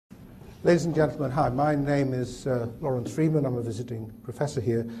Ladies and gentlemen, hi. My name is Lawrence Freeman. I'm a visiting professor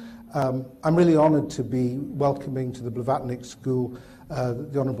here. I'm really honoured to be welcoming to the Blavatnik School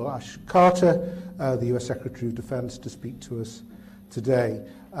the Honourable Ash Carter, the US Secretary of Defence, to speak to us today.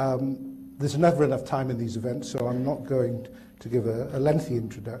 There's never enough time in these events, so I'm not going to give a lengthy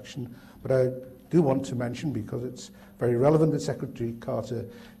introduction, but I do want to mention, because it's very relevant, that Secretary Carter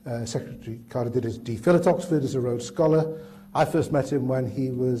did his DPhil at Oxford as a Rhodes Scholar. I first met him when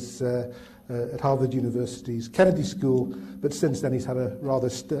he was at Harvard University's Kennedy School, but since then he's had a rather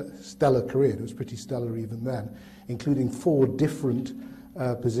stellar career. It was pretty stellar even then, including 4 different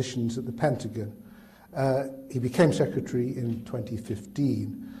positions at the Pentagon. He became Secretary in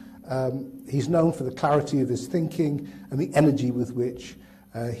 2015. He's known for the clarity of his thinking and the energy with which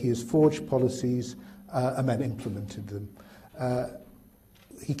he has forged policies and then implemented them.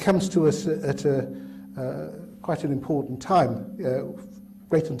 He comes to us at quite an important time.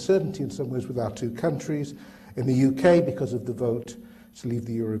 Great uncertainty in some ways with our 2 countries. In the UK, because of the vote to leave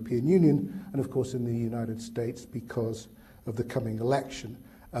the European Union, and of course in the United States because of the coming election.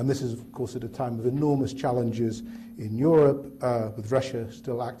 And this is, of course, at a time of enormous challenges in Europe, with Russia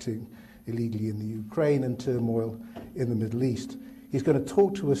still acting illegally in the Ukraine and turmoil in the Middle East. He's going to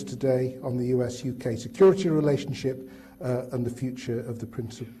talk to us today on the US-UK security relationship and the future of the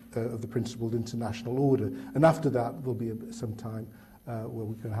principled international order. And after that, there'll be some time where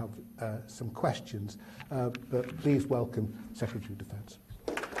we can have some questions. But please welcome Secretary of Defence.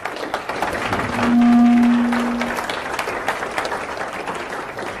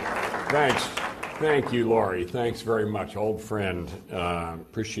 Thanks. Thank you, Laurie. Thanks very much, old friend.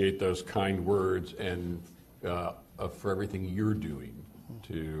 Appreciate those kind words and for everything you're doing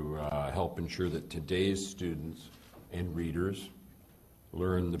to help ensure that today's students and readers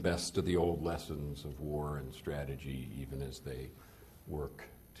learn the best of the old lessons of war and strategy, even as they work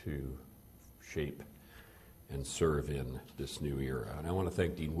to shape and serve in this new era. And I want to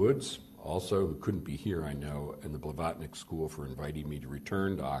thank Dean Woods, also, who couldn't be here, I know, and the Blavatnik School for inviting me to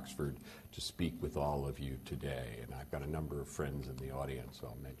return to Oxford to speak with all of you today. And I've got a number of friends in the audience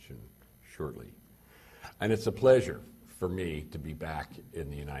I'll mention shortly. And it's a pleasure for me to be back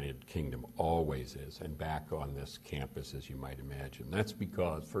in the United Kingdom, always is, and back on this campus, as you might imagine. That's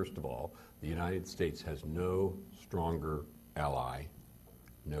because, first of all, the United States has no stronger ally,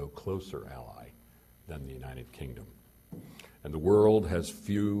 no closer ally than the United Kingdom. And the world has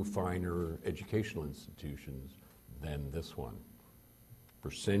few finer educational institutions than this one.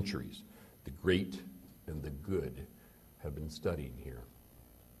 For centuries, the great and the good have been studying here.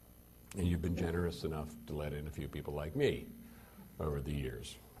 And you've been generous enough to let in a few people like me over the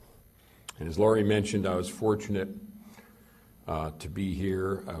years. And as Laurie mentioned, I was fortunate to be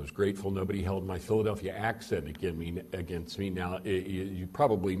here. I was grateful nobody held my Philadelphia accent against me. Now, you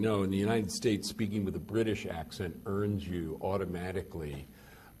probably know, in the United States, speaking with a British accent earns you automatically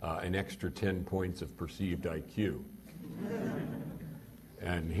an extra 10 points of perceived IQ.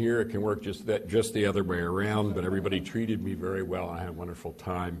 And here it can work just the other way around, but everybody treated me very well. I had a wonderful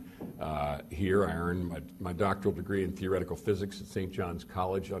time here. I earned my doctoral degree in theoretical physics at St. John's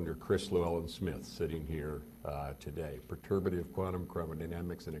College under Chris Llewellyn Smith, sitting here today. Perturbative quantum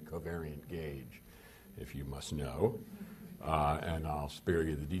chromodynamics in a covariant gauge, if you must know. And I'll spare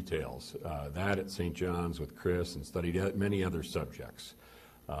you the details. That at St. John's with Chris, and studied many other subjects.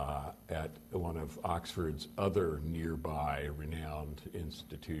 At one of Oxford's other nearby renowned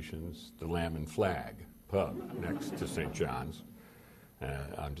institutions, the Lamb and Flag pub next to St. John's.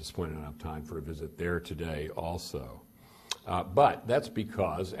 I'm disappointed I don't have time for a visit there today also. But that's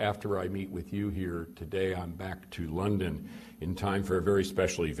because after I meet with you here today, I'm back to London in time for a very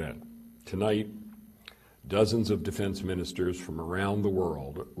special event. Tonight, dozens of defense ministers from around the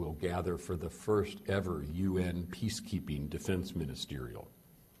world will gather for the first ever UN peacekeeping defense ministerial.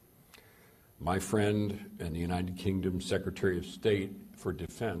 My friend and the United Kingdom Secretary of State for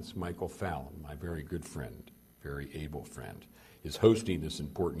Defense, Michael Fallon, my very good friend, very able friend, is hosting this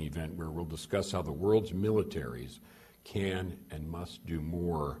important event where we'll discuss how the world's militaries can and must do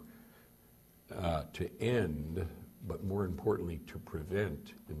more to end, but more importantly, to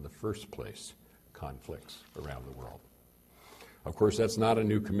prevent in the first place, conflicts around the world. Of course, that's not a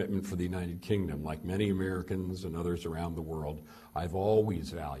new commitment for the United Kingdom. Like many Americans and others around the world, I've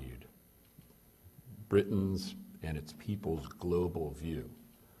always valued Britain's and its people's global view.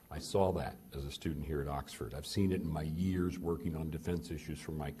 I saw that as a student here at Oxford. I've seen it in my years working on defense issues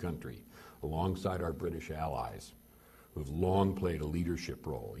for my country, alongside our British allies, who have long played a leadership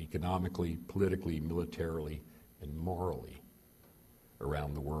role, economically, politically, militarily, and morally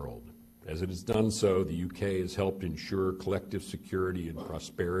around the world. As it has done so, the UK has helped ensure collective security and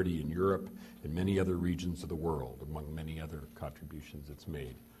prosperity in Europe and many other regions of the world, among many other contributions it's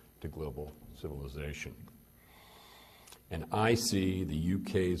made to global civilization. And I see the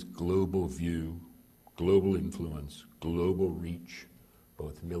UK's global view, global influence, global reach,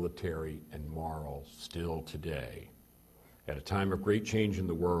 both military and moral, still today. At a time of great change in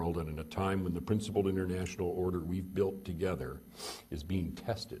the world and in a time when the principled international order we've built together is being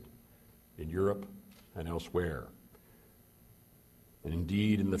tested in Europe and elsewhere. And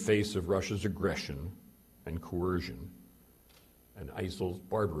indeed, in the face of Russia's aggression and coercion and ISIL's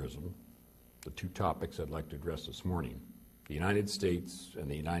barbarism, the two topics I'd like to address this morning, the United States and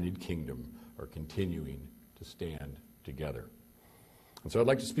the United Kingdom are continuing to stand together. And so I'd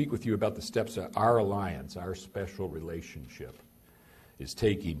like to speak with you about the steps that our alliance, our special relationship, is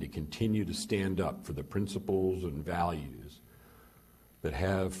taking to continue to stand up for the principles and values that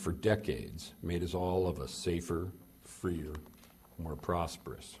have for decades made us all of us safer, freer, more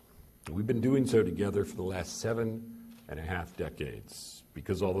prosperous. And we've been doing so together for the last 7.5 decades,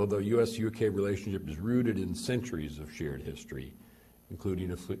 because although the U.S.-UK relationship is rooted in centuries of shared history,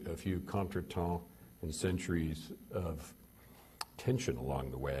 including a few contretemps and centuries of tension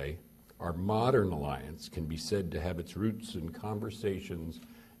along the way, our modern alliance can be said to have its roots in conversations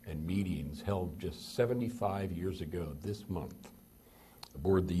and meetings held just 75 years ago this month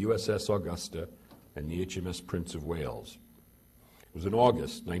aboard the USS Augusta and the HMS Prince of Wales. It was in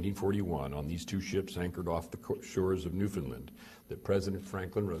August 1941, on these two ships anchored off the shores of Newfoundland, that President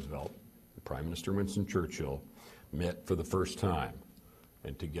Franklin Roosevelt and Prime Minister Winston Churchill met for the first time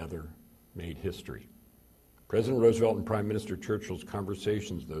and together made history. President Roosevelt and Prime Minister Churchill's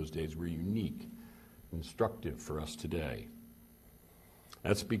conversations those days were unique, instructive for us today.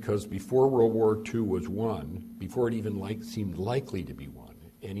 That's because before World War II was won, before it even seemed likely to be won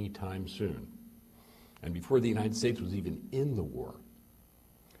anytime soon, and before the United States was even in the war,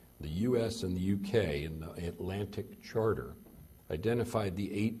 the U.S. and the UK in the Atlantic Charter identified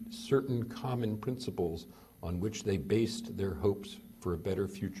the 8 certain common principles on which they based their hopes for a better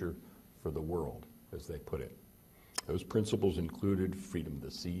future for the world, as they put it. Those principles included freedom of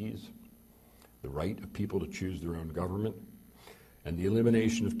the seas, the right of people to choose their own government, and the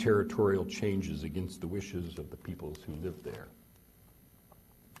elimination of territorial changes against the wishes of the peoples who lived there.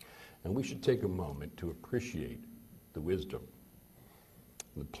 And we should take a moment to appreciate the wisdom,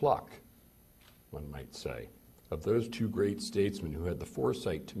 the pluck, one might say, of those two great statesmen who had the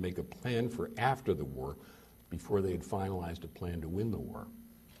foresight to make a plan for after the war before they had finalized a plan to win the war.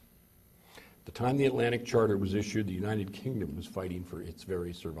 At the time the Atlantic Charter was issued, the United Kingdom was fighting for its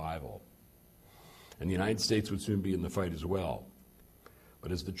very survival. And the United States would soon be in the fight as well.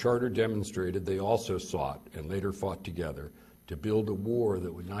 But as the Charter demonstrated, they also sought, and later fought together, to build a war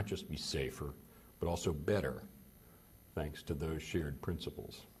that would not just be safer, but also better, thanks to those shared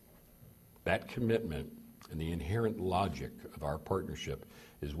principles. That commitment and the inherent logic of our partnership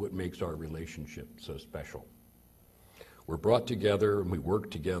is what makes our relationship so special. We're brought together and we work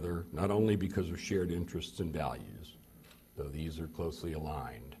together not only because of shared interests and values, though these are closely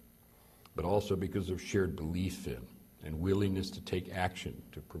aligned, but also because of shared belief in and willingness to take action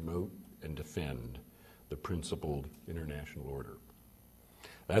to promote and defend the principled international order.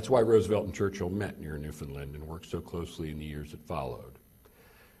 That's why Roosevelt and Churchill met near Newfoundland and worked so closely in the years that followed.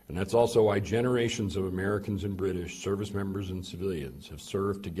 And that's also why generations of Americans and British, service members and civilians, have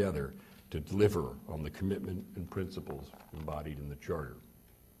served together to deliver on the commitment and principles embodied in the Charter.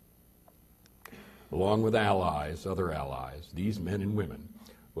 Along with allies, other allies, these men and women,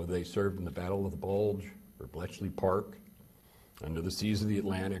 whether they served in the Battle of the Bulge or Bletchley Park, under the seas of the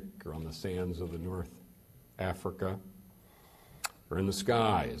Atlantic or on the sands of the North Africa, or in the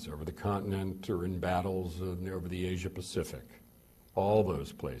skies over the continent or in battles over the Asia Pacific, all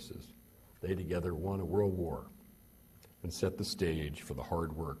those places, they together won a world war and set the stage for the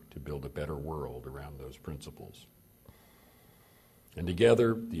hard work to build a better world around those principles. And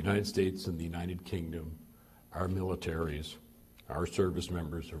together, the United States and the United Kingdom, our militaries, our service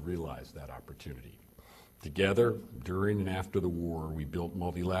members have realized that opportunity. Together, during and after the war, we built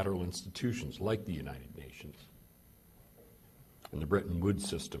multilateral institutions like the United Nations and the Bretton Woods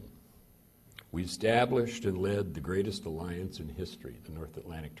system. We established and led the greatest alliance in history, the North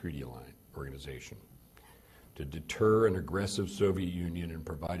Atlantic Treaty Organization, to deter an aggressive Soviet Union and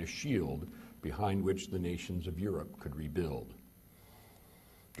provide a shield behind which the nations of Europe could rebuild.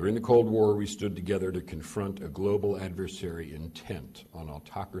 During the Cold War, we stood together to confront a global adversary intent on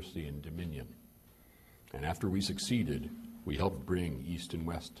autocracy and dominion. And after we succeeded, we helped bring East and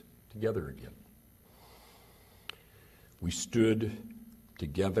West together again. We stood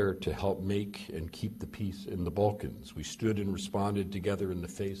together to help make and keep the peace in the Balkans. We stood and responded together in the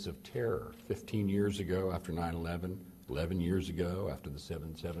face of terror 15 years ago after 9/11, 11 years ago after the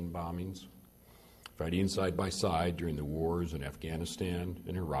 7/7 bombings, fighting side by side during the wars in Afghanistan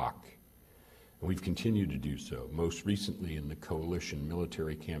and Iraq. And we've continued to do so, most recently in the coalition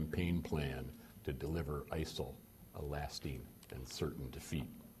military campaign plan to deliver ISIL a lasting and certain defeat.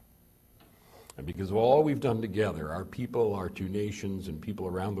 And because of all we've done together, our people, our two nations, and people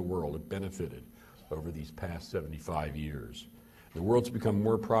around the world have benefited over these past 75 years. The world's become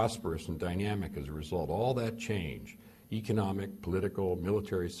more prosperous and dynamic as a result. All that change, economic, political,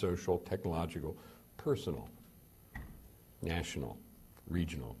 military, social, technological, personal, national,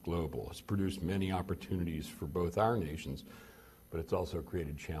 regional, global, has produced many opportunities for both our nations, but it's also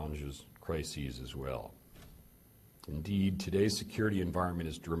created challenges, crises as well. Indeed, today's security environment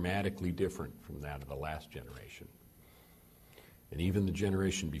is dramatically different from that of the last generation, and even the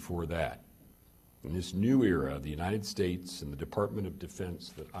generation before that. In this new era, the United States and the Department of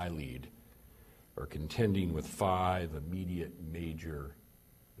Defense that I lead are contending with 5 immediate, major,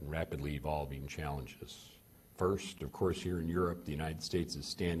 and rapidly evolving challenges. First, of course, here in Europe, the United States is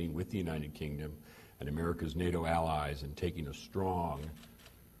standing with the United Kingdom and America's NATO allies and taking a strong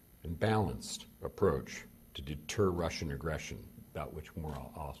and balanced approach to deter Russian aggression, about which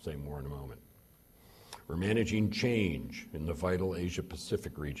I'll say more in a moment. We're managing change in the vital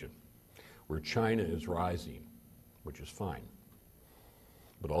Asia-Pacific region, where China is rising, which is fine,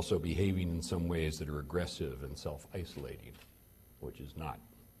 but also behaving in some ways that are aggressive and self-isolating, which is not.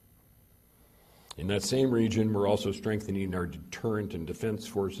 In that same region, we're also strengthening our deterrent and defense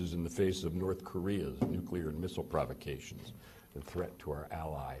forces in the face of North Korea's nuclear and missile provocations, the threat to our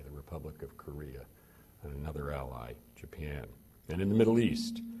ally, the Republic of Korea, and another ally, Japan. And in the Middle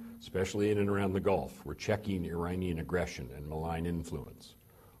East, especially in and around the Gulf, we're checking Iranian aggression and malign influence,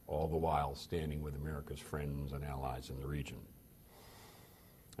 all the while standing with America's friends and allies in the region.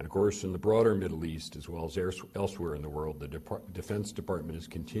 And of course, in the broader Middle East, as well as elsewhere in the world, the Defense Department is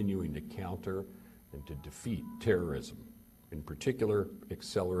continuing to counter and to defeat terrorism, in particular,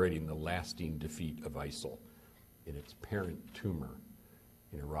 accelerating the lasting defeat of ISIL in its parent tumor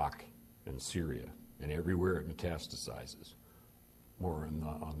in Iraq and Syria, and everywhere it metastasizes. More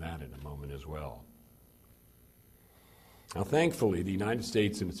on that in a moment as well. Now, thankfully, the United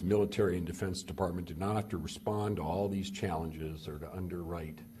States and its military and defense department did not have to respond to all these challenges or to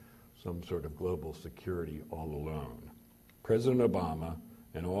underwrite some sort of global security all alone. President Obama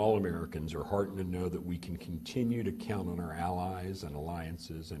and all Americans are heartened to know that we can continue to count on our allies and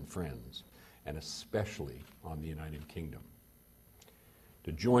alliances and friends, and especially on the United Kingdom,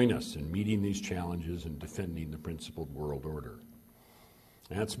 to join us in meeting these challenges and defending the principled world order.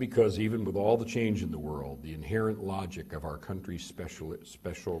 And that's because even with all the change in the world, the inherent logic of our country's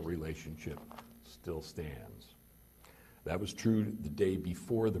special relationship still stands. That was true the day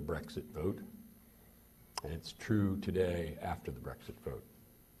before the Brexit vote, and it's true today after the Brexit vote.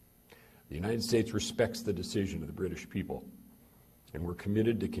 The United States respects the decision of the British people, and we're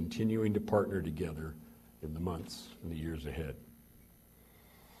committed to continuing to partner together in the months and the years ahead.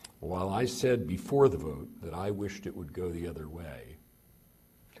 While I said before the vote that I wished it would go the other way,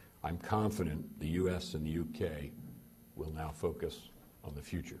 I'm confident the U.S. and the U.K. will now focus on the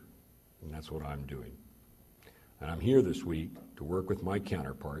future, and that's what I'm doing. And I'm here this week to work with my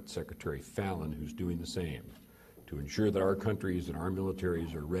counterpart, Secretary Fallon, who's doing the same, to ensure that our countries and our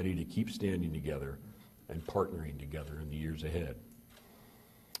militaries are ready to keep standing together and partnering together in the years ahead.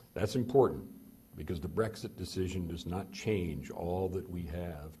 That's important because the Brexit decision does not change all that we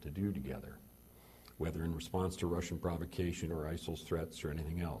have to do together, whether in response to Russian provocation or ISIL's threats or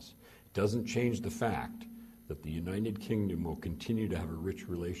anything else. It doesn't change the fact that the United Kingdom will continue to have a rich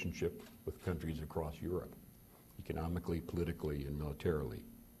relationship with countries across Europe, economically, politically, and militarily.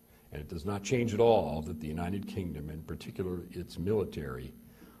 And it does not change at all that the United Kingdom, in particular its military,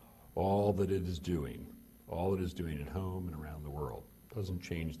 all that it is doing at home and around the world, doesn't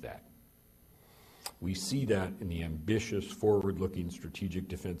change that. We see that in the ambitious, forward-looking strategic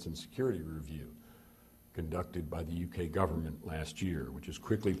defense and security review conducted by the UK government last year, which has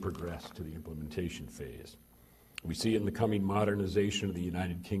quickly progressed to the implementation phase. We see it in the coming modernization of the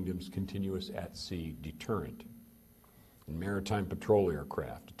United Kingdom's continuous at-sea deterrent, in maritime patrol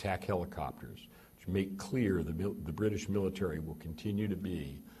aircraft, attack helicopters, which make clear the British military will continue to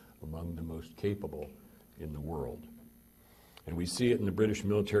be among the most capable in the world. And we see it in the British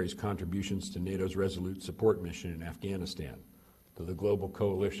military's contributions to NATO's Resolute Support Mission in Afghanistan, to the global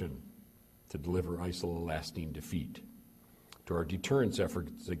coalition to deliver ISIL a lasting defeat, to our deterrence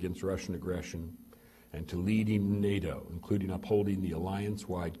efforts against Russian aggression, and to leading NATO, including upholding the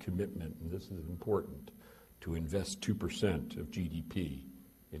alliance-wide commitment, and this is important, to invest 2% of GDP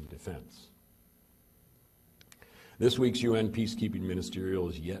in defense. This week's UN Peacekeeping Ministerial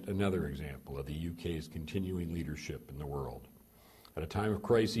is yet another example of the UK's continuing leadership in the world. At a time of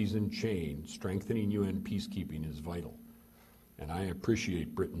crises and change, strengthening UN peacekeeping is vital, and I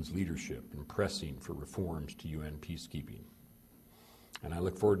appreciate Britain's leadership in pressing for reforms to UN peacekeeping. And I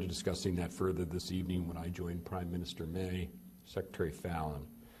look forward to discussing that further this evening when I join Prime Minister May, Secretary Fallon,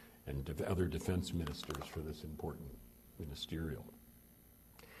 and other defense ministers for this important ministerial.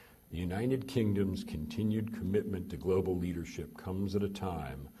 The United Kingdom's continued commitment to global leadership comes at a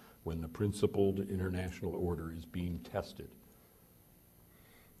time when the principled international order is being tested.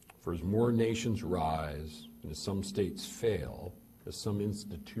 For as more nations rise, and as some states fail, as some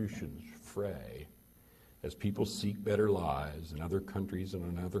institutions fray, as people seek better lives in other countries and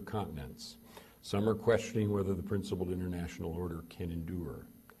on other continents, some are questioning whether the principled international order can endure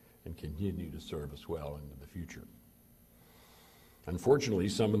and continue to serve us well into the future. Unfortunately,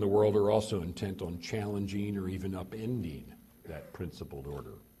 some in the world are also intent on challenging or even upending that principled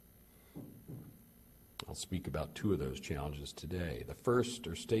order. I'll speak about two of those challenges today. The first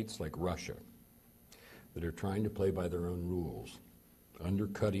are states like Russia that are trying to play by their own rules,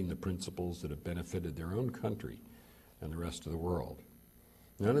 undercutting the principles that have benefited their own country and the rest of the world.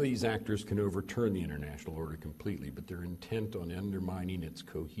 None of these actors can overturn the international order completely, but they're intent on undermining its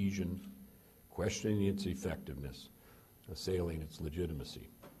cohesion, questioning its effectiveness, assailing its legitimacy.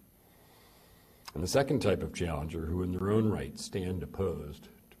 And the second type of challenger, who in their own right stand opposed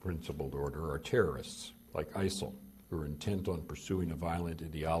to principled order, are terrorists like ISIL, who are intent on pursuing a violent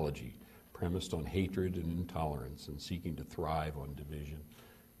ideology premised on hatred and intolerance and seeking to thrive on division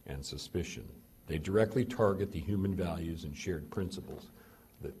and suspicion. They directly target the human values and shared principles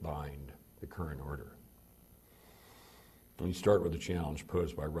that bind the current order. Let me start with the challenge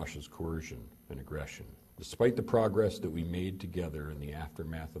posed by Russia's coercion and aggression. Despite the progress that we made together in the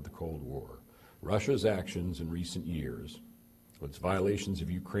aftermath of the Cold War, Russia's actions in recent years, its violations of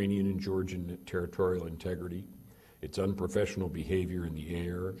Ukrainian and Georgian territorial integrity, its unprofessional behavior in the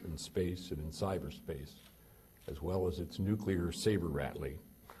air, in space, and in cyberspace, as well as its nuclear saber-rattling,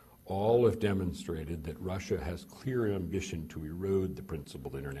 all have demonstrated that Russia has clear ambition to erode the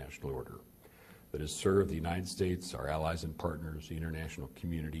principled international order that has served the United States, our allies and partners, the international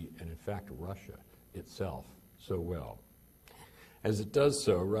community, and in fact Russia itself so well. As it does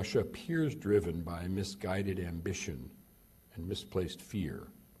so, Russia appears driven by misguided ambition and misplaced fear.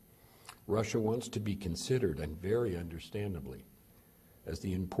 Russia wants to be considered, and very understandably, as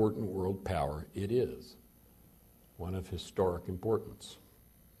the important world power it is, one of historic importance.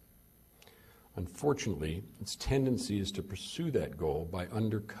 Unfortunately, its tendency is to pursue that goal by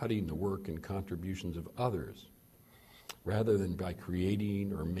undercutting the work and contributions of others, rather than by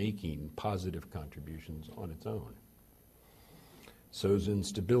creating or making positive contributions on its own. Sows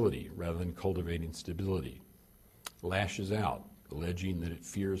instability rather than cultivating stability, lashes out, alleging that it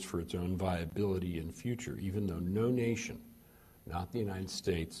fears for its own viability and future, even though no nation, not the United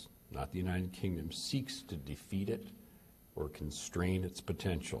States, not the United Kingdom, seeks to defeat it or constrain its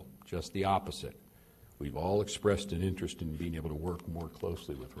potential. Just the opposite. We've all expressed an interest in being able to work more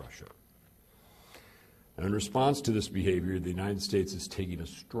closely with Russia. And in response to this behavior, the United States is taking a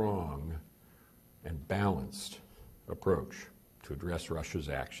strong and balanced approach to address Russia's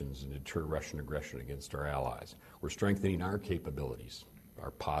actions and deter Russian aggression against our allies. We're strengthening our capabilities,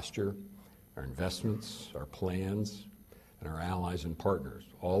 our posture, our investments, our plans, and our allies and partners,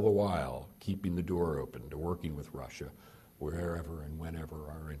 all the while keeping the door open to working with Russia wherever and whenever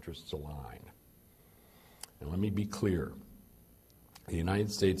our interests align. And let me be clear, the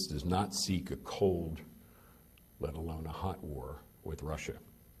United States does not seek a cold, let alone a hot war with Russia.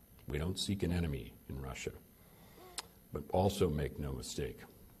 We don't seek an enemy in Russia. But also make no mistake,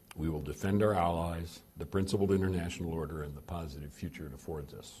 we will defend our allies, the principled international order, and the positive future it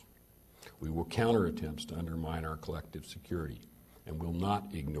affords us. We will counter attempts to undermine our collective security and will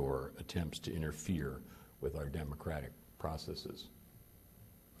not ignore attempts to interfere with our democratic processes.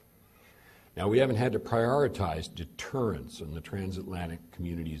 Now, we haven't had to prioritize deterrence in the transatlantic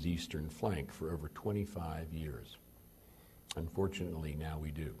community's eastern flank for over 25 years. Unfortunately, now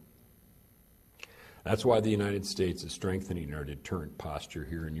we do. That's why the United States is strengthening our deterrent posture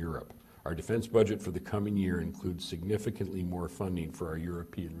here in Europe. Our defense budget for the coming year includes significantly more funding for our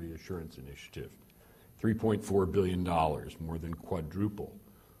European Reassurance Initiative, $3.4 billion, more than quadruple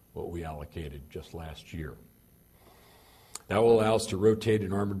what we allocated just last year. That will allow us to rotate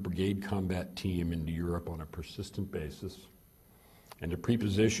an armored brigade combat team into Europe on a persistent basis and to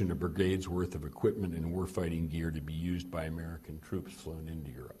preposition a brigade's worth of equipment and warfighting gear to be used by American troops flown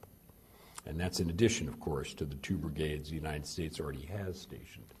into Europe. And that's in addition, of course, to the 2 brigades the United States already has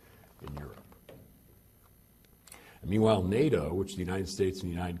stationed in Europe. And meanwhile, NATO, which the United States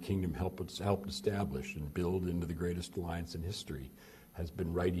and the United Kingdom helped establish and build into the greatest alliance in history, has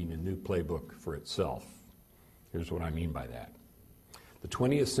been writing a new playbook for itself. Here's what I mean by that. The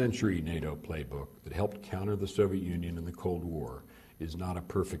 20th century NATO playbook that helped counter the Soviet Union in the Cold War is not a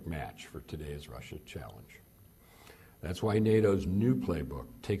perfect match for today's Russia challenge. That's why NATO's new playbook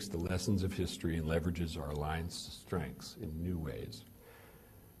takes the lessons of history and leverages our alliance strengths in new ways.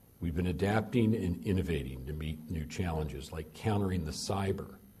 We've been adapting and innovating to meet new challenges, like countering the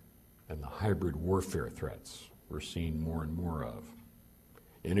cyber and the hybrid warfare threats we're seeing more and more of,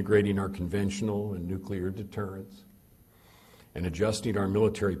 integrating our conventional and nuclear deterrence, and adjusting our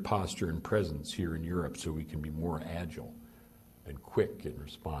military posture and presence here in Europe so we can be more agile and quick in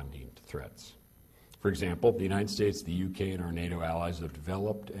responding to threats. For example, the United States, the UK, and our NATO allies have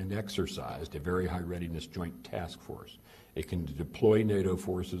developed and exercised a very high readiness joint task force. It can deploy NATO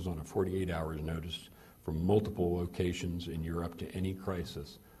forces on a 48 hours notice from multiple locations in Europe to any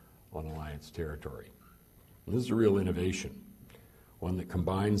crisis on alliance territory. And this is a real innovation, one that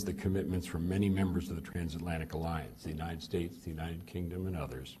combines the commitments from many members of the Transatlantic Alliance, the United States, the United Kingdom, and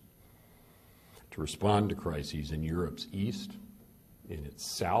others, to respond to crises in Europe's east, in its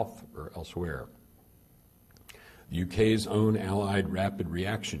south, or elsewhere. The UK's own Allied Rapid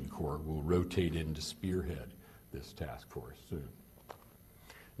Reaction Corps will rotate in to spearhead this task force soon.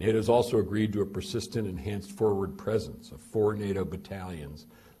 NATO has also agreed to a persistent enhanced forward presence of 4 NATO battalions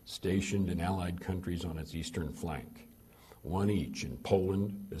stationed in allied countries on its eastern flank, 1 each in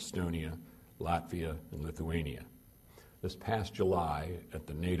Poland, Estonia, Latvia, and Lithuania. This past July, at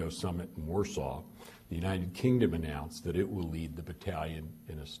the NATO summit in Warsaw, the United Kingdom announced that it will lead the battalion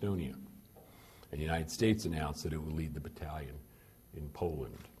in Estonia. And the United States announced that it will lead the battalion in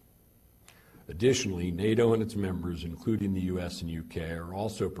Poland. Additionally, NATO and its members, including the US and UK, are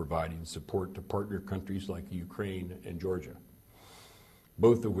also providing support to partner countries like Ukraine and Georgia,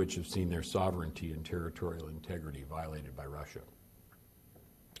 both of which have seen their sovereignty and territorial integrity violated by Russia.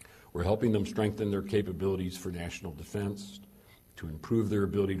 We're helping them strengthen their capabilities for national defense, to improve their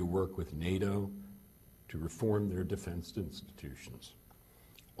ability to work with NATO, to reform their defense institutions.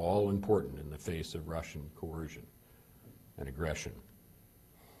 All important in the face of Russian coercion and aggression.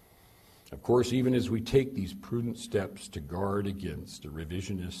 Of course, even as we take these prudent steps to guard against a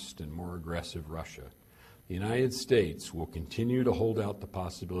revisionist and more aggressive Russia, the United States will continue to hold out the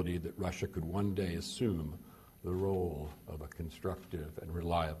possibility that Russia could one day assume the role of a constructive and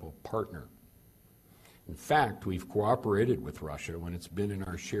reliable partner. In fact, we've cooperated with Russia when it's been in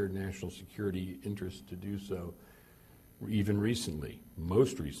our shared national security interest to do so, even recently,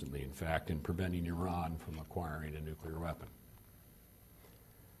 most recently, in fact, in preventing Iran from acquiring a nuclear weapon.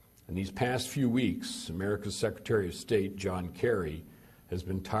 In these past few weeks, America's Secretary of State, John Kerry, has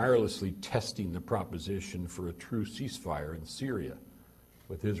been tirelessly testing the proposition for a true ceasefire in Syria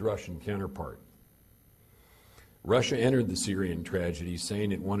with his Russian counterpart. Russia entered the Syrian tragedy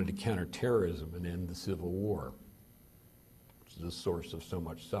saying it wanted to counter terrorism and end the civil war, which is the source of so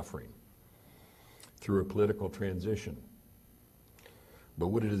much suffering, through a political transition. But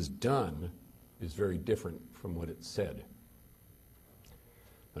what it has done is very different from what it said.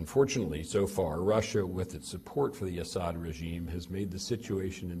 Unfortunately, so far, Russia, with its support for the Assad regime, has made the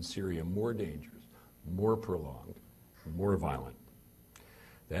situation in Syria more dangerous, more prolonged, and more violent.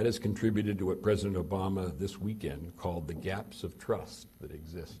 That has contributed to what President Obama this weekend called the gaps of trust that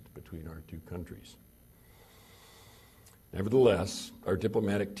exist between our two countries. Nevertheless, our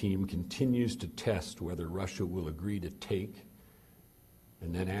diplomatic team continues to test whether Russia will agree to take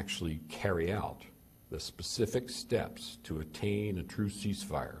and then actually carry out the specific steps to attain a true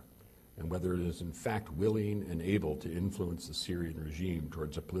ceasefire, and whether it is in fact willing and able to influence the Syrian regime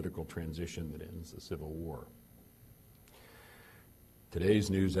towards a political transition that ends the civil war. Today's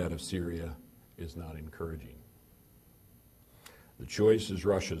news out of Syria is not encouraging. The choice is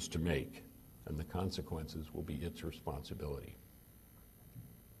Russia's to make, and the consequences will be its responsibility.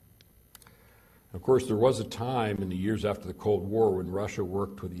 Of course, there was a time in the years after the Cold War when Russia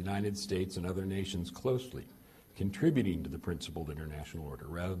worked with the United States and other nations closely, contributing to the principled international order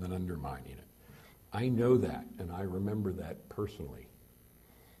rather than undermining it. I know that, and I remember that personally.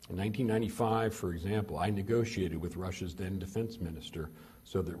 In 1995, for example, I negotiated with Russia's then defense minister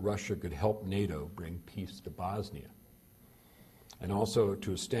so that Russia could help NATO bring peace to Bosnia, and also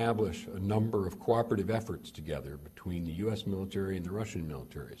to establish a number of cooperative efforts together between the U.S. military and the Russian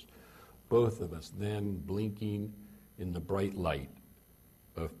militaries, both of us then blinking in the bright light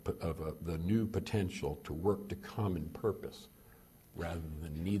the new potential to work to common purpose rather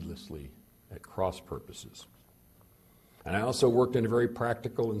than needlessly at cross purposes. And I also worked in a very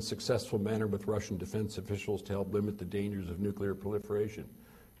practical and successful manner with Russian defense officials to help limit the dangers of nuclear proliferation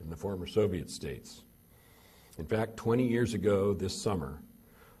in the former Soviet states. In fact, 20 years ago this summer,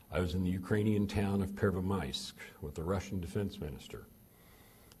 I was in the Ukrainian town of Pervomaisk with the Russian defense minister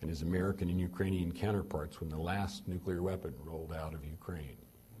and his American and Ukrainian counterparts when the last nuclear weapon rolled out of Ukraine.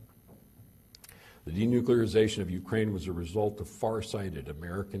 The denuclearization of Ukraine was a result of far-sighted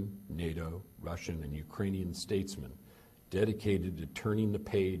American, NATO, Russian, and Ukrainian statesmen dedicated to turning the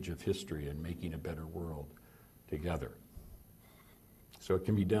page of history and making a better world together. So it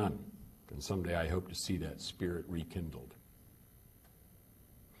can be done, and someday I hope to see that spirit rekindled.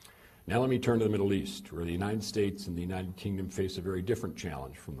 Now let me turn to the Middle East, where the United States and the United Kingdom face a very different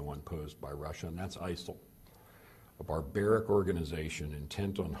challenge from the one posed by Russia, and that's ISIL, a barbaric organization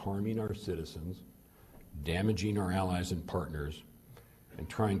intent on harming our citizens, damaging our allies and partners, and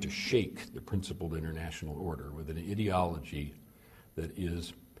trying to shake the principled international order with an ideology that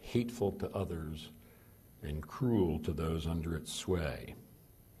is hateful to others and cruel to those under its sway.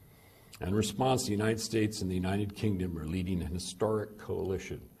 In response, the United States and the United Kingdom are leading an historic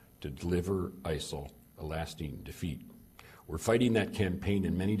coalition to deliver ISIL a lasting defeat. We're fighting that campaign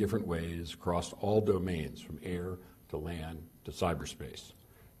in many different ways across all domains, from air to land to cyberspace,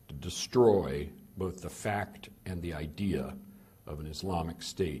 to destroy both the fact and the idea of an Islamic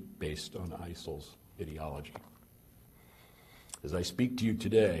State based on ISIL's ideology. As I speak to you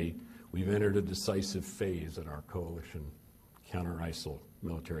today, we've entered a decisive phase in our coalition counter-ISIL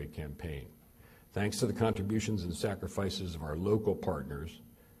military campaign. Thanks to the contributions and sacrifices of our local partners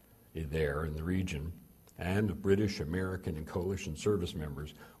there in the region and of British, American, and coalition service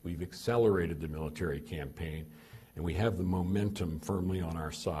members, we've accelerated the military campaign, and we have the momentum firmly on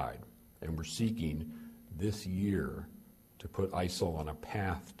our side. And we're seeking this year to put ISIL on a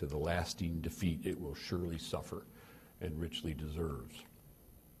path to the lasting defeat it will surely suffer and richly deserves.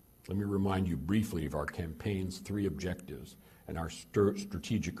 Let me remind you briefly of our campaign's 3 objectives and our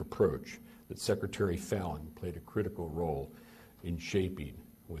strategic approach that Secretary Fallon played a critical role in shaping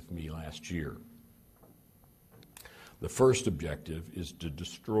with me last year. The first objective is to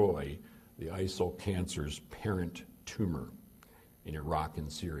destroy the ISIL cancer's parent tumor in Iraq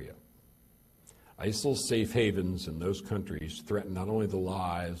and Syria. ISIL's safe havens in those countries threaten not only the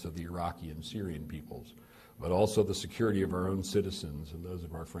lives of the Iraqi and Syrian peoples, but also the security of our own citizens and those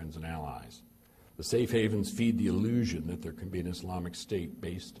of our friends and allies. The safe havens feed the illusion that there can be an Islamic State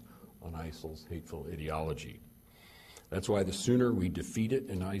based on ISIL's hateful ideology. That's why the sooner we defeat it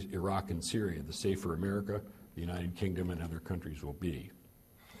in Iraq and Syria, the safer America, the United Kingdom, and other countries will be.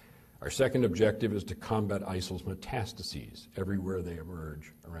 Our second objective is to combat ISIL's metastases everywhere they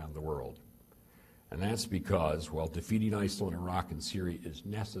emerge around the world. And that's because while defeating ISIL in Iraq and Syria is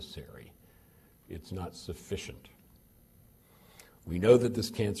necessary, it's not sufficient. We know that this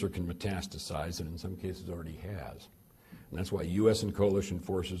cancer can metastasize, and in some cases already has. And that's why U.S. and coalition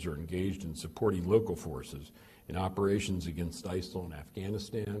forces are engaged in supporting local forces in operations against ISIL in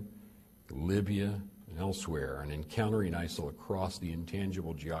Afghanistan, Libya, and elsewhere, and in countering ISIL across the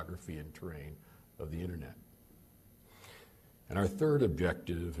intangible geography and terrain of the Internet. And our third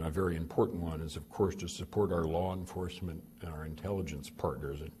objective, and a very important one, is of course to support our law enforcement and our intelligence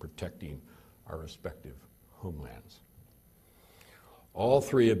partners in protecting our respective homelands. All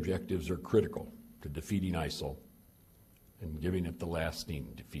 3 objectives are critical to defeating ISIL and giving it the lasting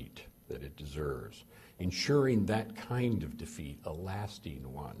defeat that it deserves. Ensuring that kind of defeat, a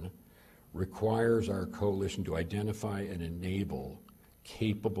lasting one, requires our coalition to identify and enable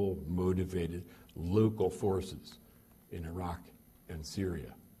capable, motivated local forces in Iraq and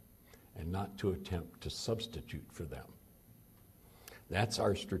Syria, and not to attempt to substitute for them. That's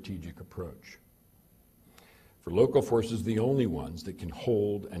our strategic approach. For local forces, the only ones that can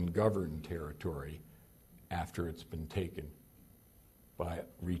hold and govern territory after it's been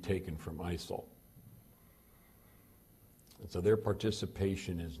retaken from ISIL. And so their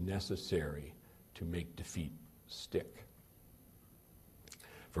participation is necessary to make defeat stick.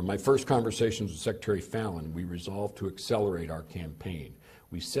 From my first conversations with Secretary Fallon, we resolved to accelerate our campaign.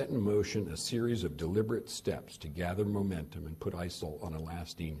 We set in motion a series of deliberate steps to gather momentum and put ISIL on a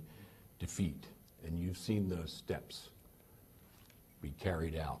lasting defeat. And you've seen those steps be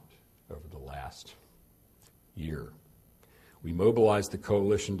carried out over the last year. We mobilized the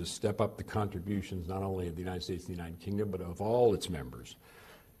coalition to step up the contributions not only of the United States and the United Kingdom, but of all its members,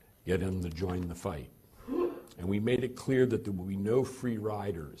 get them to join the fight. And we made it clear that there will be no free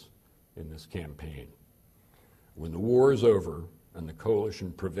riders in this campaign. When the war is over, and the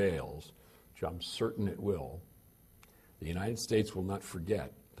coalition prevails, which I'm certain it will, the United States will not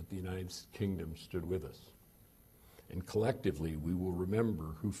forget that the United Kingdom stood with us. And collectively, we will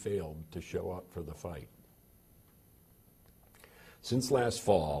remember who failed to show up for the fight. Since last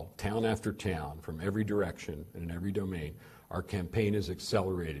fall, town after town, from every direction and in every domain, our campaign has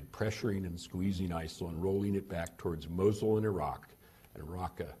accelerated, pressuring and squeezing ISIL and rolling it back towards Mosul in Iraq and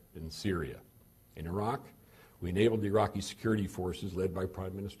Raqqa in Syria. In Iraq, we enabled the Iraqi security forces led by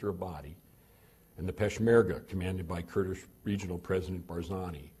Prime Minister Abadi and the Peshmerga, commanded by Kurdish Regional President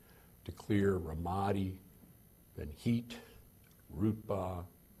Barzani, to clear Ramadi, Benhit, Rutba,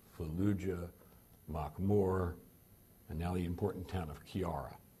 Fallujah, Makhmur, and now the important town of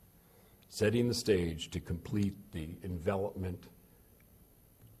Kiara, setting the stage to complete the envelopment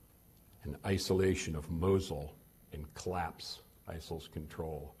and isolation of Mosul and collapse ISIL's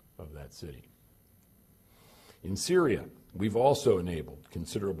control of that city. In Syria, we've also enabled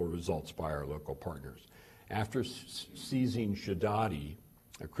considerable results by our local partners. After seizing Shadadi,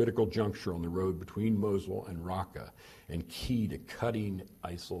 a critical juncture on the road between Mosul and Raqqa, and key to cutting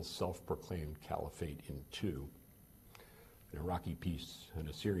ISIL's self-proclaimed caliphate in two, an Iraqi peace and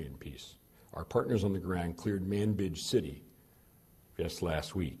a Syrian peace, our partners on the ground cleared Manbij city just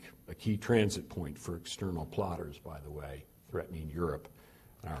last week, a key transit point for external plotters, by the way, threatening Europe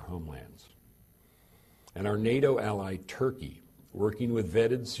and our homelands. And our NATO ally Turkey, working with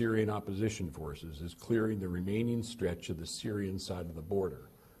vetted Syrian opposition forces, is clearing the remaining stretch of the Syrian side of the border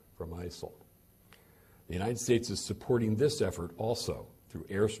from ISIL. The United States is supporting this effort also through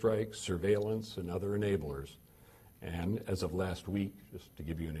airstrikes, surveillance, and other enablers. And as of last week, just to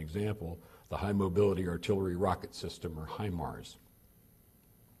give you an example, the High Mobility Artillery Rocket System, or HIMARS.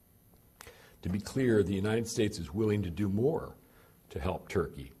 To be clear, the United States is willing to do more to help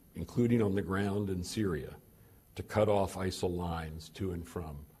Turkey, including on the ground in Syria, to cut off ISIL lines to and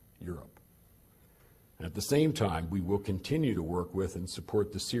from Europe. And at the same time, we will continue to work with and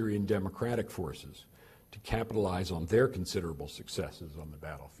support the Syrian Democratic Forces to capitalize on their considerable successes on the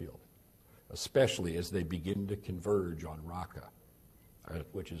battlefield, especially as they begin to converge on Raqqa,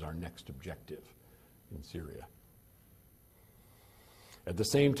 which is our next objective in Syria. At the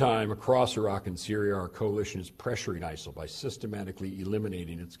same time, across Iraq and Syria, our coalition is pressuring ISIL by systematically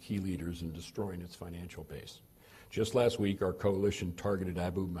eliminating its key leaders and destroying its financial base. Just last week, our coalition targeted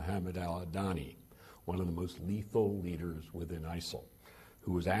Abu Muhammad al-Adani, one of the most lethal leaders within ISIL,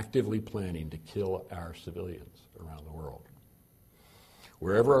 who was actively planning to kill our civilians around the world.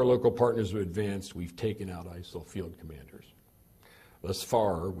 Wherever our local partners have advanced, we've taken out ISIL field commanders. Thus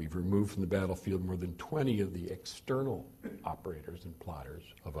far, we've removed from the battlefield more than 20 of the external operators and plotters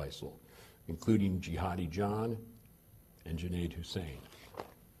of ISIL, including Jihadi John and Junaid Hussein.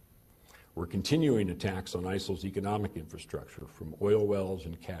 We're continuing attacks on ISIL's economic infrastructure, from oil wells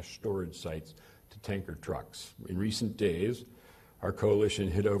and cash storage sites to tanker trucks. In recent days, our coalition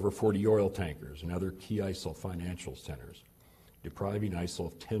hit over 40 oil tankers and other key ISIL financial centers, depriving ISIL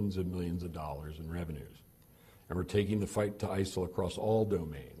of tens of millions of dollars in revenues. And we're taking the fight to ISIL across all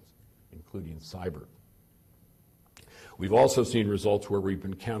domains, including cyber. We've also seen results where we've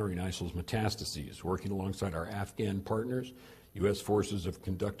been countering ISIL's metastases. Working alongside our Afghan partners, U.S. forces have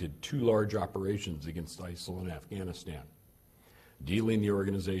conducted 2 large operations against ISIL in Afghanistan, dealing the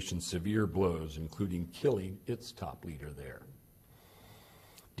organization severe blows, including killing its top leader there,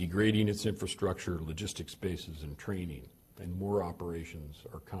 degrading its infrastructure, logistics bases, and training, and more operations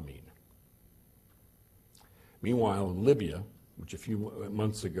are coming. Meanwhile, in Libya, which a few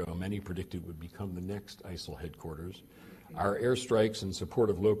months ago many predicted would become the next ISIL headquarters, our airstrikes in support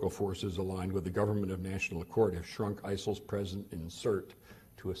of local forces aligned with the government of national accord have shrunk ISIL's presence in Sirte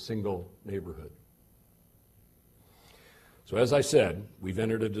to a single neighborhood. So as I said, we've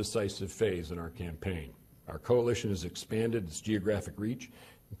entered a decisive phase in our campaign. Our coalition has expanded its geographic reach,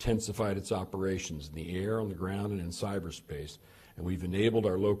 intensified its operations in the air, on the ground, and in cyberspace, and we've enabled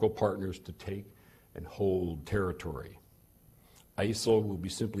our local partners to take and hold territory. ISIL will be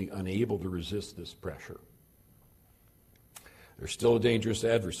simply unable to resist this pressure. They're still a dangerous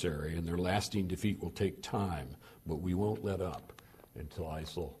adversary, and their lasting defeat will take time, but we won't let up until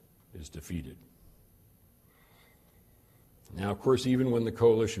ISIL is defeated. Now, of course, even when the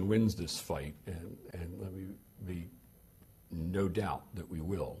coalition wins this fight, and let me be no doubt that we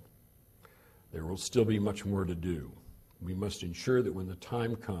will, there will still be much more to do. We must ensure that when the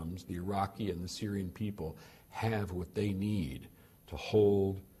time comes, the Iraqi and the Syrian people have what they need to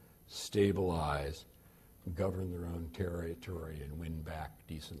hold, stabilize, govern their own territory, and win back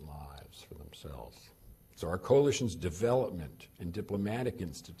decent lives for themselves. So our coalition's development and diplomatic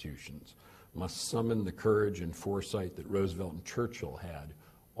institutions must summon the courage and foresight that Roosevelt and Churchill had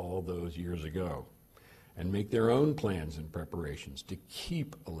all those years ago, and make their own plans and preparations to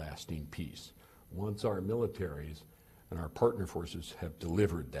keep a lasting peace once our militaries and our partner forces have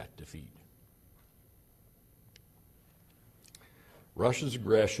delivered that defeat. Russia's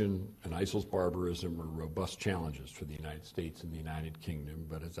aggression and ISIL's barbarism are robust challenges for the United States and the United Kingdom,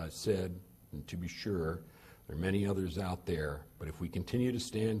 but as I said, and to be sure, there are many others out there, but if we continue to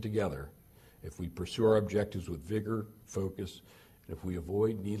stand together, if we pursue our objectives with vigor, focus, and if we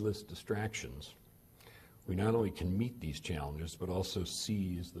avoid needless distractions, we not only can meet these challenges, but also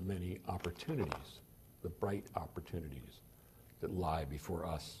seize the many opportunities, the bright opportunities that lie before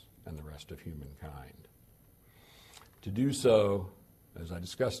us and the rest of humankind. To do so, as I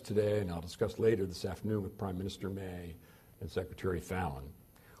discussed today, and I'll discuss later this afternoon with Prime Minister May and Secretary Fallon,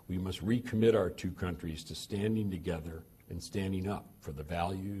 we must recommit our two countries to standing together and standing up for the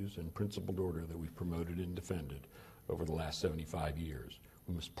values and principled order that we've promoted and defended over the last 75 years.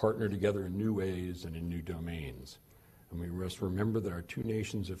 We must partner together in new ways and in new domains. And we must remember that our two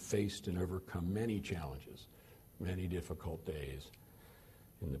nations have faced and overcome many challenges, many difficult days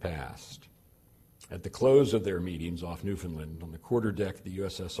in the past. At the close of their meetings off Newfoundland on the quarterdeck of the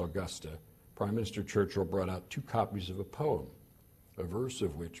USS Augusta, Prime Minister Churchill brought out 2 copies of a poem, a verse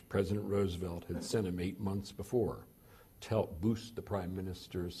of which President Roosevelt had sent him 8 months before to help boost the Prime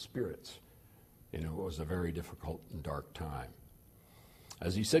Minister's spirits in what was a very difficult and dark time.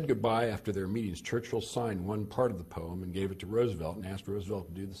 As he said goodbye after their meetings, Churchill signed one part of the poem and gave it to Roosevelt and asked Roosevelt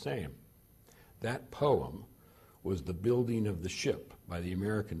to do the same. That poem was The Building of the Ship by the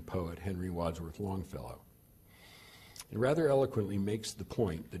American poet Henry Wadsworth Longfellow. It rather eloquently makes the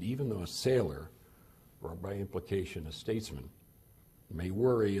point that even though a sailor, or by implication a statesman, may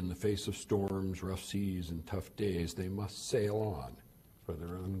worry in the face of storms, rough seas, and tough days, they must sail on for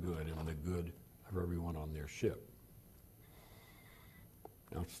their own good and the good of everyone on their ship.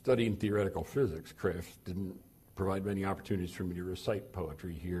 Now, studying theoretical physics, Crafts didn't provide many opportunities for me to recite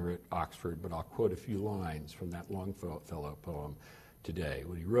poetry here at Oxford, but I'll quote a few lines from that Longfellow poem today.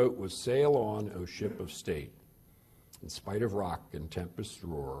 What he wrote was, "Sail on, O ship of state, in spite of rock and tempest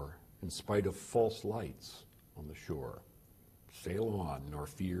roar, in spite of false lights on the shore. Sail on, nor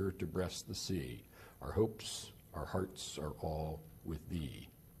fear to breast the sea. Our hopes, our hearts are all with thee."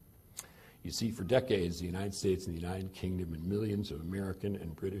 You see, for decades, the United States and the United Kingdom and millions of American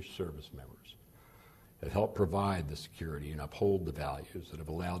and British service members have helped provide the security and uphold the values that have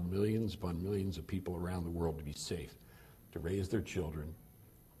allowed millions upon millions of people around the world to be safe, to raise their children,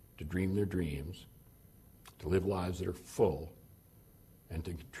 to dream their dreams, to live lives that are full, and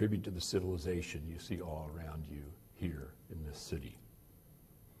to contribute to the civilization you see all around you here in this city.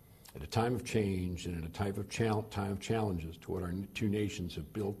 At a time of change and at a time of challenges to what our two nations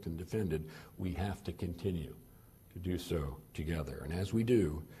have built and defended, we have to continue to do so together. And as we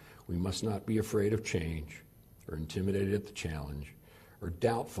do, we must not be afraid of change or intimidated at the challenge or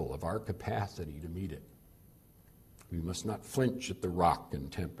doubtful of our capacity to meet it. We must not flinch at the rock and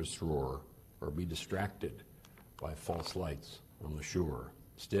tempest roar or be distracted by false lights on the shore.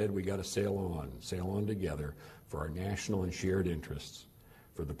 Instead, we got to sail on together for our national and shared interests,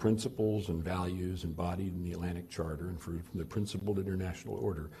 for the principles and values embodied in the Atlantic Charter, and for the principled international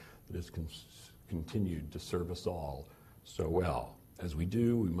order that has continued to serve us all so well. As we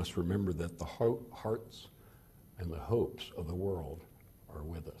do, we must remember that the hearts and the hopes of the world are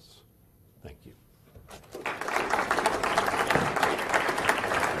with us. Thank you.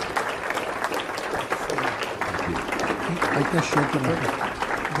 I guess you're going to...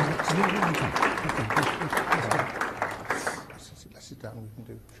 Let's sit down, we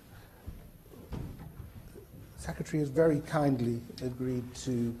can do. The Secretary has very kindly agreed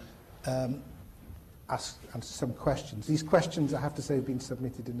to answer some questions. These questions, I have to say, have been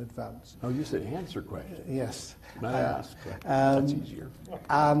submitted in advance. Oh, you said answer questions. Yes. Not ask. That's easier.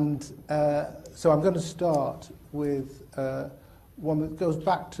 And so I'm going to start with one that goes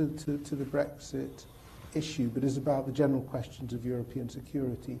back to the Brexit issue, but is about the general questions of European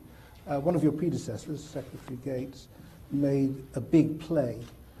security. One of your predecessors, Secretary Gates, made a big play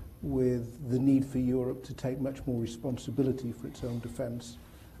with the need for Europe to take much more responsibility for its own defence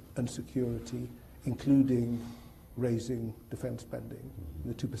and security, including raising defence spending.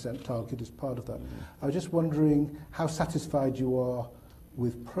 The 2% target is part of that. I was just wondering how satisfied you are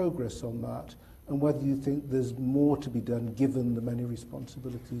with progress on that, and whether you think there's more to be done given the many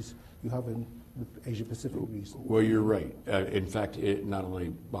responsibilities you have in the Asia-Pacific region. Well, you're right. In fact, not only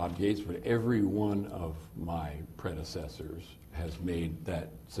Bob Gates, but every one of my predecessors has made that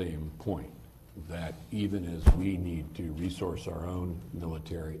same point, that even as we need to resource our own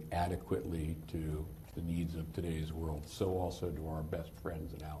military adequately to the needs of today's world, so also do our best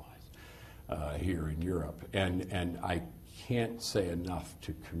friends and allies here in Europe. And I can't say enough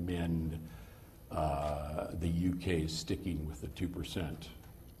to commend the UK sticking with the 2%,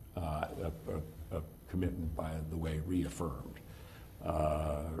 a commitment, by the way, reaffirmed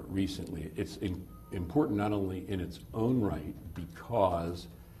recently. It's important not only in its own right, because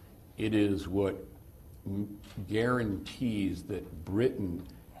it is what guarantees that Britain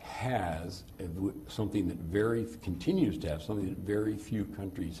has something that continues to have something that very few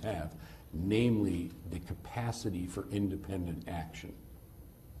countries have, namely the capacity for independent action.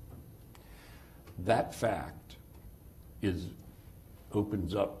 That fact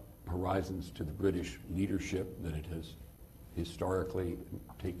opens up horizons to the British leadership that it has historically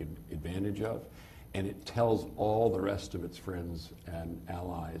taken advantage of, and it tells all the rest of its friends and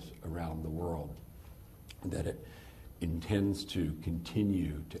allies around the world that it intends to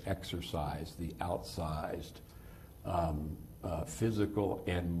continue to exercise the outsized physical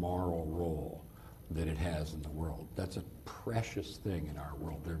and moral role that it has in the world. That's a precious thing in our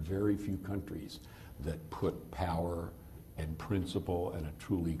world. There are very few countries that put power and principle and a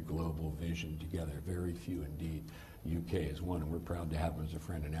truly global vision together. Very few indeed. UK is one, and we're proud to have them as a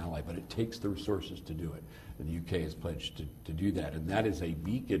friend and ally, but it takes the resources to do it. And the UK has pledged to do that. And that is a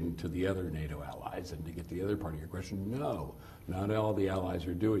beacon to the other NATO allies. And to get the other part of your question, no, not all the allies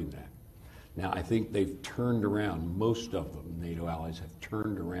are doing that. Now, I think they've turned around, most of them, NATO allies have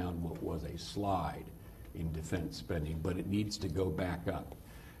turned around what was a slide in defense spending, but it needs to go back up.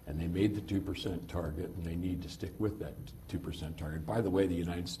 And they made the 2% target, and they need to stick with that 2% target. By the way, the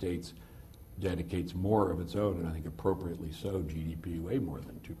United States dedicates more of its own, and I think appropriately so, GDP, way more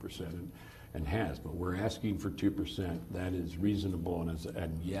than 2%, and has. But we're asking for 2%. That is reasonable,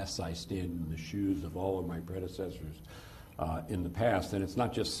 and yes, I stand in the shoes of all of my predecessors in the past. And it's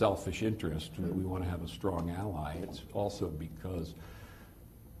not just selfish interest that we want to have a strong ally. It's also because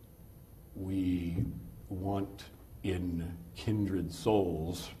we want in kindred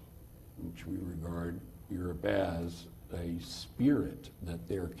souls, which we regard Europe as, a spirit that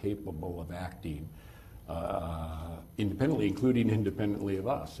they're capable of acting independently, including independently of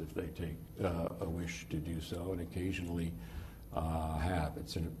us if they take a wish to do so, and occasionally have.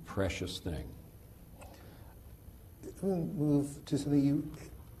 It's a precious thing. We'll move to something you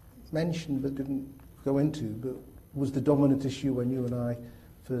mentioned but didn't go into, but was the dominant issue when you and I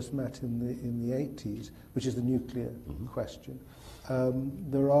first met in the 80s, which is the nuclear question.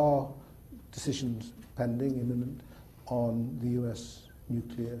 There are decisions pending, imminent, on the US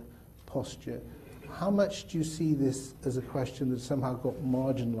nuclear posture. How much do you see this as a question that somehow got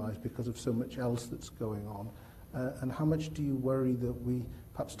marginalized because of so much else that's going on? And how much do you worry that we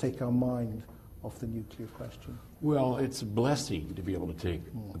perhaps take our mind off the nuclear question? Well, it's a blessing to be able to take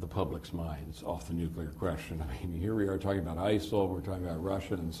the public's minds off the nuclear question. I mean, here we are talking about ISIL, we're talking about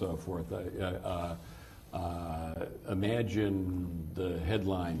Russia and so forth. Imagine the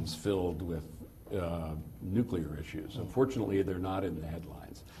headlines filled with nuclear issues. Unfortunately, they're not in the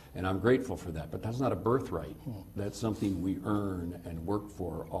headlines, and I'm grateful for that, but that's not a birthright. That's something we earn and work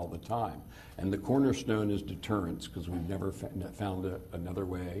for all the time. And the cornerstone is deterrence, because we've never found another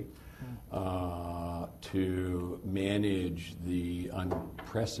way to manage the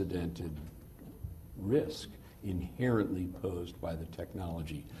unprecedented risk inherently posed by the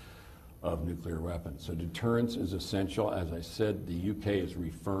technology of nuclear weapons. So deterrence is essential. As I said, the UK has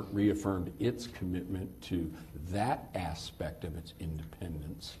reaffirmed its commitment to that aspect of its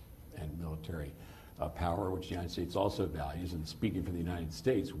independence and military power, which the United States also values. And speaking for the United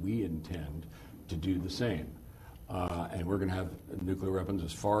States, we intend to do the same. And we're going to have nuclear weapons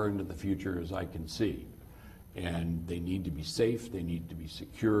as far into the future as I can see. And they need to be safe, they need to be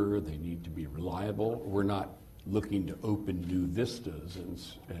secure, they need to be reliable. We're not looking to open new vistas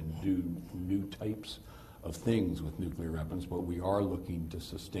and do new types of things with nuclear weapons, but we are looking to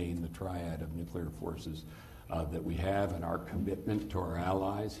sustain the triad of nuclear forces that we have, and our commitment to our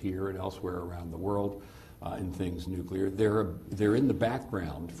allies here and elsewhere around the world in things nuclear. They're in the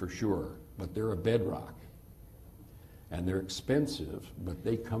background for sure, but they're a bedrock. And they're expensive, but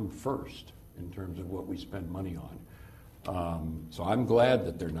they come first in terms of what we spend money on. So I'm glad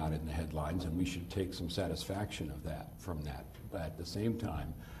that they're not in the headlines, and we should take some satisfaction from that. But at the same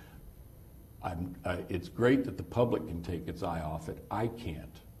time, it's great that the public can take its eye off it. I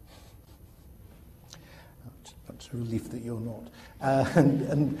can't. That's a relief that you're not.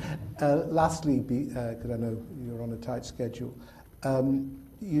 Lastly, because I know you're on a tight schedule,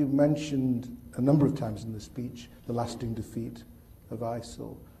 you mentioned a number of times in the speech the lasting defeat of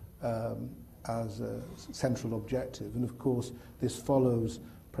ISIL. as a central objective. And of course, this follows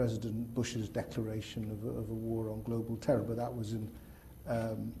President Bush's declaration of a war on global terror, but that was in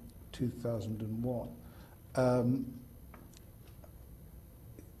 2001.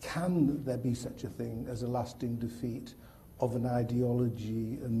 Can there be such a thing as a lasting defeat of an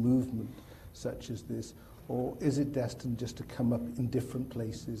ideology and movement such as this, or is it destined just to come up in different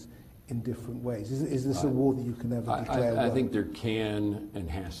places in different ways? Is this a war that you can ever declare? I think there can and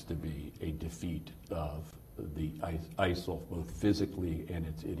has to be a defeat of the ISIL, both physically and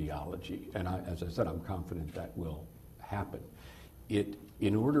its ideology. And as I said, I'm confident that will happen.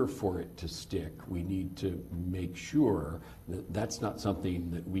 In order for it to stick, we need to make sure that that's not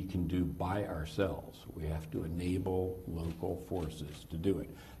something that we can do by ourselves. We have to enable local forces to do it.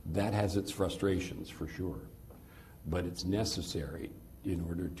 That has its frustrations, for sure, but it's necessary in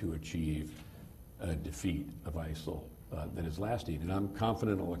order to achieve a defeat of ISIL that is lasting. And I'm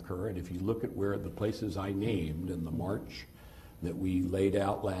confident it'll occur. And if you look at where the places I named in the march that we laid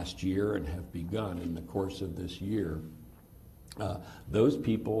out last year and have begun in the course of this year, those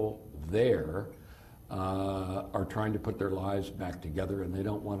people there are trying to put their lives back together, and they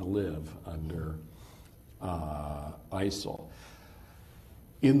don't want to live under ISIL.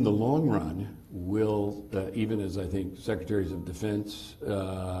 In the long run, will, even as I think secretaries of defense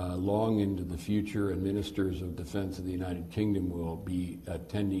long into the future and ministers of defense of the United Kingdom will be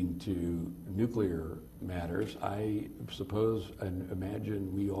attending to nuclear matters, I suppose and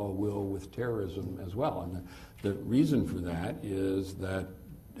imagine we all will with terrorism as well. And the reason for that is that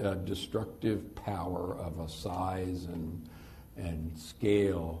destructive power of a size and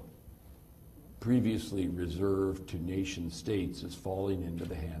scale previously reserved to nation states is falling into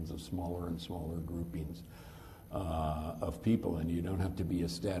the hands of smaller and smaller groupings of people. And you don't have to be a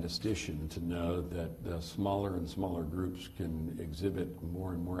statistician to know that the smaller and smaller groups can exhibit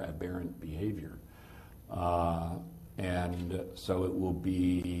more and more aberrant behavior. And so it will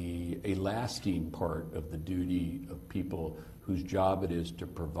be a lasting part of the duty of people whose job it is to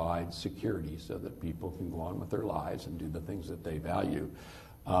provide security so that people can go on with their lives and do the things that they value,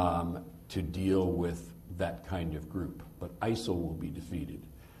 to deal with that kind of group. But ISIL will be defeated,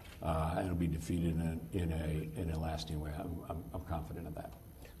 and it'll be defeated in a lasting way. I'm confident of that.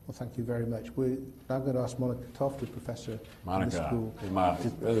 Well, thank you very much. We're now going to ask Monica Toft, a professor in the school.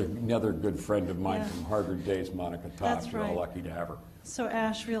 Another good friend of mine from Harvard days, Monica Toft. That's right. We're all lucky to have her. So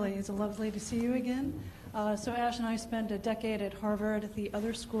Ash, really, it's lovely to see you again. So Ash and I spent a decade at Harvard, at the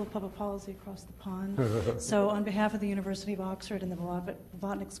other school of public policy across the pond. So on behalf of the University of Oxford and the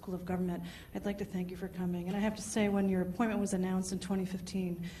Blavatnik School of Government, I'd like to thank you for coming. And I have to say, when your appointment was announced in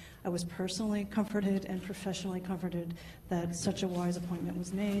 2015, I was personally comforted and professionally comforted that such a wise appointment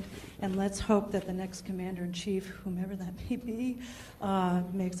was made. And let's hope that the next commander-in-chief, whomever that may be,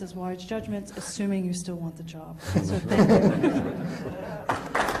 makes those wise judgments, assuming you still want the job. So thank you.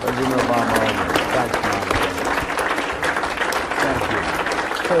 President Obama, thank you.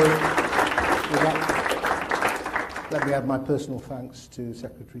 So, let me add my personal thanks to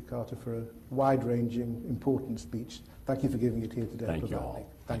Secretary Carter for a wide-ranging, important speech. Thank you for giving it here today. Thank you all.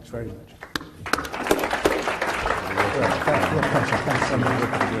 Thanks very much. Thank you.